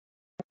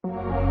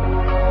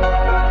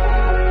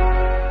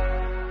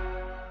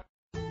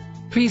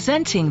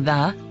Presenting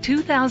the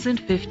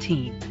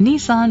 2015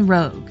 Nissan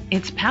Rogue.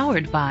 It's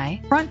powered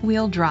by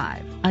front-wheel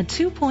drive, a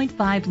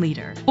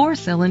 2.5-liter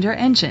four-cylinder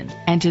engine,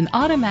 and an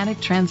automatic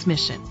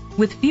transmission.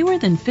 With fewer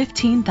than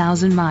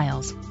 15,000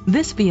 miles,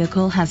 this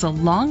vehicle has a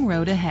long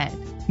road ahead.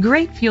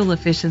 Great fuel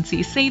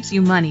efficiency saves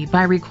you money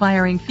by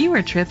requiring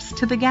fewer trips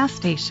to the gas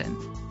station.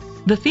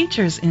 The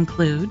features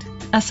include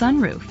a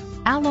sunroof,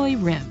 alloy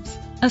rims,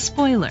 a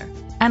spoiler,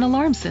 an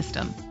alarm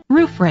system,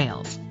 roof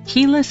rails,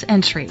 keyless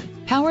entry,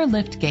 power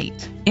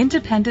liftgate,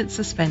 independent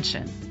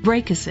suspension,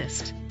 brake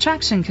assist,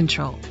 traction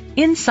control.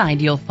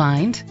 Inside you'll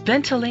find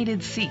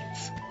ventilated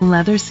seats,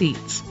 leather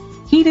seats,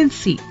 heated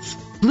seats,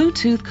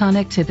 Bluetooth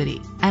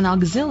connectivity, an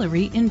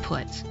auxiliary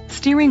input,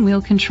 steering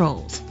wheel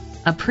controls,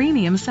 a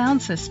premium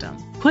sound system,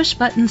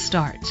 push-button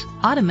start,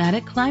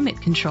 automatic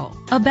climate control,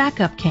 a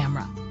backup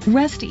camera.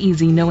 Rest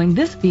easy knowing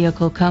this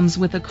vehicle comes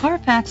with a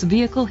Carfax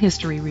Vehicle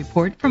History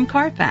Report from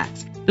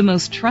Carfax, the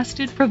most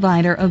trusted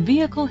provider of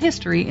vehicle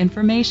history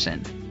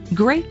information.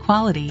 Great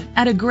quality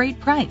at a great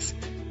price.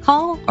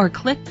 Call or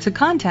click to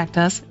contact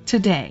us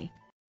today.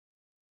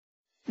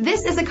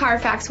 This is a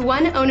Carfax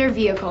one-owner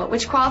vehicle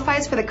which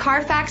qualifies for the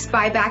Carfax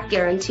buyback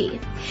guarantee.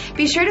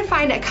 Be sure to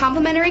find a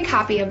complimentary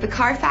copy of the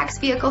Carfax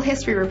Vehicle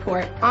History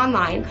Report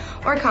online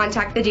or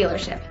contact the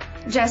dealership.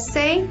 Just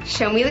say,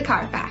 "Show me the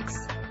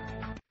Carfax."